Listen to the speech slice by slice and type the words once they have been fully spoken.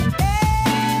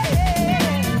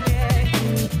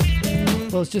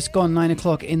Well, it's just gone 9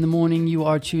 o'clock in the morning. You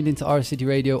are tuned into our City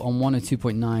Radio on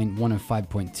 102.9,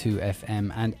 105.2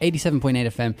 FM and 87.8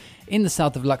 FM in the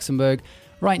south of Luxembourg.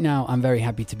 Right now, I'm very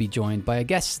happy to be joined by a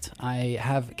guest. I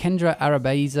have Kendra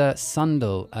Arabaiza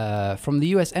Sandal from the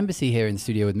US Embassy here in the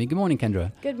studio with me. Good morning,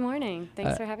 Kendra. Good morning.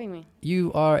 Thanks for having me.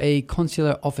 You are a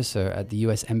consular officer at the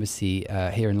US Embassy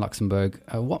here in Luxembourg.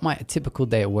 What might a typical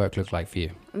day at work look like for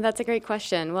you? That's a great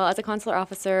question. Well, as a consular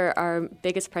officer, our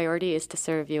biggest priority is to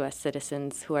serve US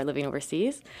citizens who are living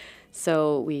overseas.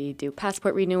 So we do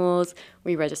passport renewals,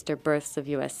 we register births of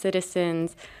U.S.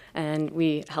 citizens, and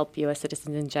we help U.S.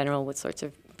 citizens in general with sorts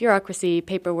of bureaucracy,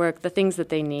 paperwork, the things that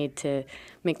they need to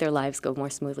make their lives go more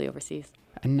smoothly overseas.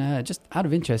 And just out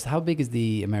of interest, how big is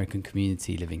the American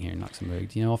community living here in Luxembourg?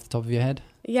 Do you know off the top of your head?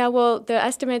 Yeah, well, the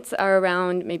estimates are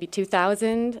around maybe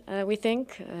 2,000, we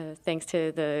think, thanks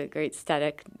to the great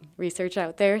static research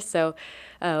out there. So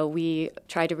we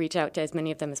try to reach out to as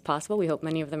many of them as possible. We hope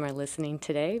many of them are listening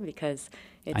today because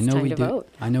it's time to vote.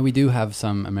 I know we do have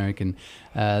some American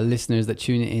listeners that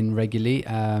tune in regularly.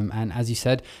 And as you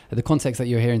said, the context that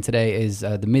you're hearing today is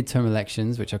the midterm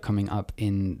elections, which are coming up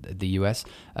in the US.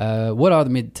 What are the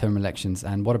midterm elections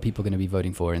and what are people going to be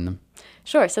voting for in them?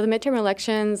 Sure. So the midterm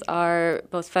elections are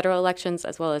both federal elections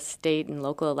as well as state and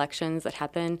local elections that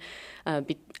happen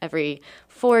every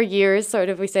 4 years, sort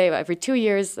of. We say every 2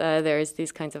 years there's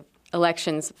these kinds of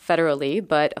elections federally,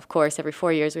 but of course every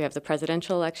 4 years we have the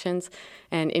presidential elections,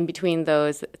 and in between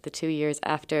those, the 2 years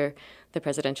after the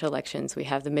presidential elections, we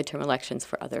have the midterm elections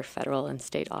for other federal and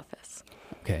state office.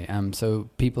 Okay, so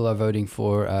people are voting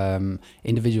for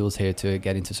individuals here to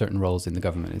get into certain roles in the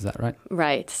government, is that right?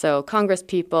 Right, so Congress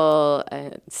people,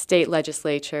 state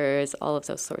legislatures, all of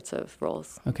those sorts of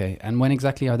roles. Okay, and when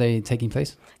exactly are they taking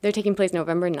place? They're taking place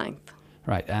November 9th.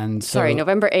 Right, and so... Sorry,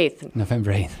 November 8th.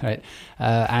 November 8th, right.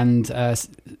 And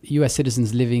U.S.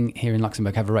 citizens living here in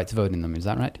Luxembourg have a right to vote in them, is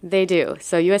that right? They do.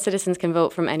 So U.S. citizens can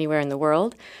vote from anywhere in the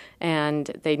world, and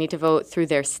they need to vote through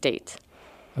their state.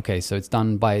 Okay, so it's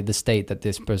done by the state that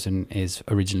this person is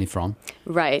originally from?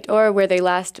 Right, or where they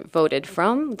last voted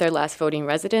from, their last voting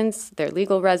residence, their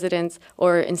legal residence,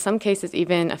 or in some cases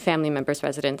even a family member's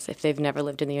residence if they've never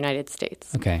lived in the United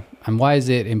States. Okay, and why is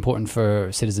it important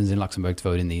for citizens in Luxembourg to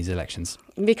vote in these elections?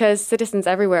 Because citizens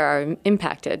everywhere are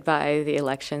impacted by the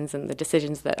elections and the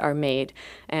decisions that are made.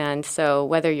 And so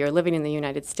whether you're living in the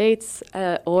United States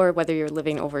or whether you're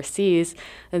living overseas,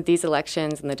 these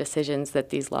elections and the decisions that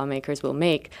these lawmakers will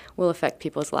make will affect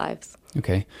people's lives.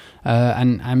 Okay.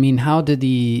 And I mean, how do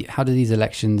these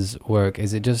elections work?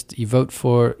 Is it just you vote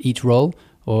for each role?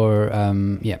 Or,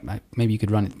 maybe you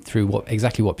could run it through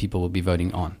exactly what people will be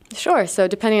voting on. Sure. So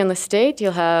depending on the state,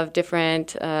 you'll have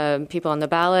different people on the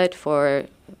ballot for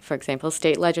example,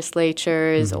 state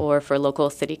legislatures or for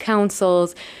local city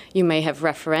councils. You may have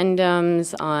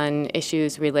referendums on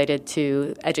issues related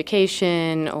to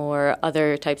education or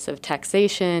other types of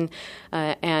taxation.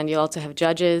 And you also have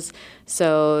judges.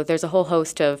 So there's a whole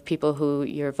host of people who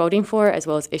you're voting for, as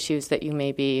well as issues that you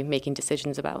may be making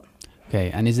decisions about. Okay,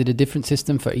 and is it a different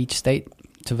system for each state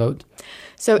to vote?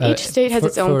 So each state has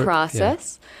its own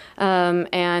process. Yeah.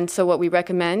 And so what we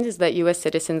recommend is that U.S.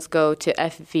 citizens go to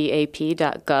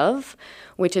fvap.gov,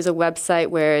 which is a website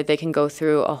where they can go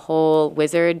through a whole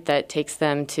wizard that takes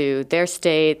them to their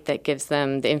state, that gives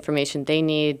them the information they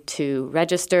need to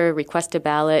register, request a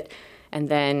ballot, and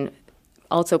then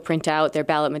also print out their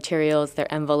ballot materials, their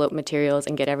envelope materials,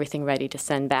 and get everything ready to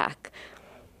send back.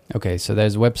 Okay, so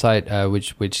there's a website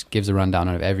which gives a rundown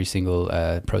of every single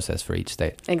process for each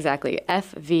state. Exactly,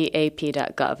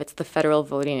 fvap.gov. It's the Federal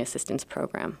Voting Assistance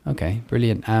Program. Okay,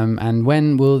 brilliant. And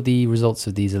when will the results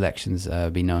of these elections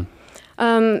be known?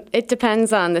 It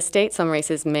depends on the state. Some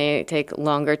races may take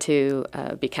longer to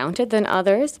be counted than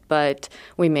others, but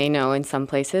we may know in some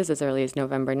places as early as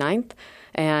November 9th.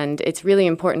 And it's really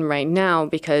important right now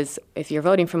because if you're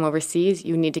voting from overseas,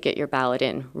 you need to get your ballot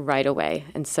in right away.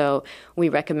 And so we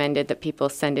recommended that people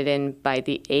send it in by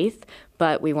the 8th,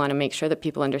 but we want to make sure that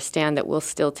people understand that we'll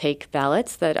still take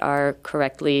ballots that are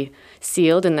correctly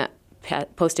sealed in the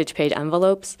postage-paid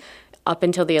envelopes. Up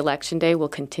until the election day, we'll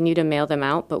continue to mail them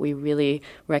out, but we really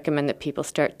recommend that people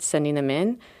start sending them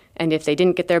in. And if they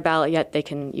didn't get their ballot yet, they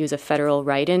can use a federal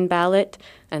write-in ballot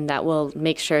and that will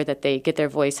make sure that they get their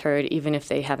voice heard even if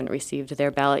they haven't received their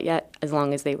ballot yet, as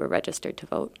long as they were registered to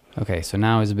vote. Okay, so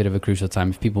now is a bit of a crucial time.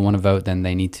 If people want to vote, then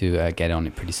they need to get on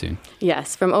it pretty soon.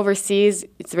 Yes, from overseas,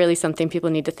 it's really something people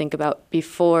need to think about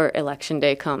before Election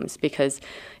Day comes, because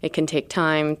it can take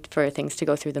time for things to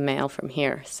go through the mail from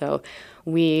here. So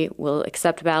we will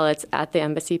accept ballots at the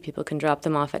embassy. People can drop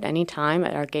them off at any time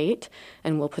at our gate,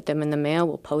 and we'll put them in the mail.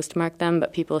 We'll postmark them,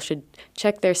 but people should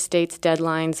check their state's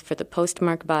deadlines for the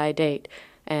postmark by date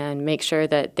and make sure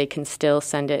that they can still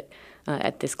send it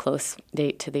at this close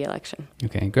date to the election.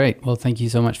 Okay, great. Well, thank you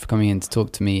so much for coming in to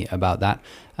talk to me about that.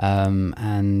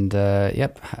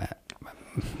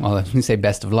 Well, I didn't say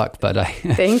best of luck, but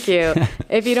Thank you.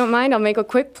 If you don't mind, I'll make a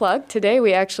quick plug. Today,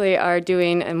 we actually are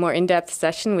doing a more in-depth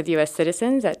session with U.S.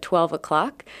 citizens at 12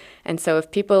 o'clock. And so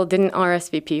if people didn't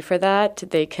RSVP for that,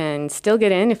 they can still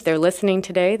get in. If they're listening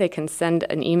today, they can send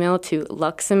an email to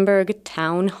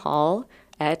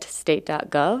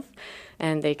luxembourgtownhall@state.gov.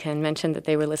 And they can mention that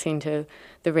they were listening to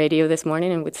the radio this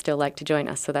morning and would still like to join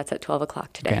us. So that's at 12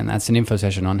 o'clock today. Okay, and that's an info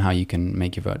session on how you can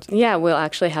make your vote. Yeah, we'll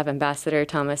actually have Ambassador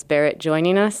Thomas Barrett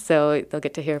joining us. So they'll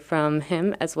get to hear from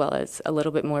him as well as a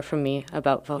little bit more from me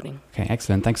about voting. Okay,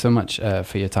 excellent. Thanks so much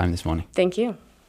for your time this morning. Thank you.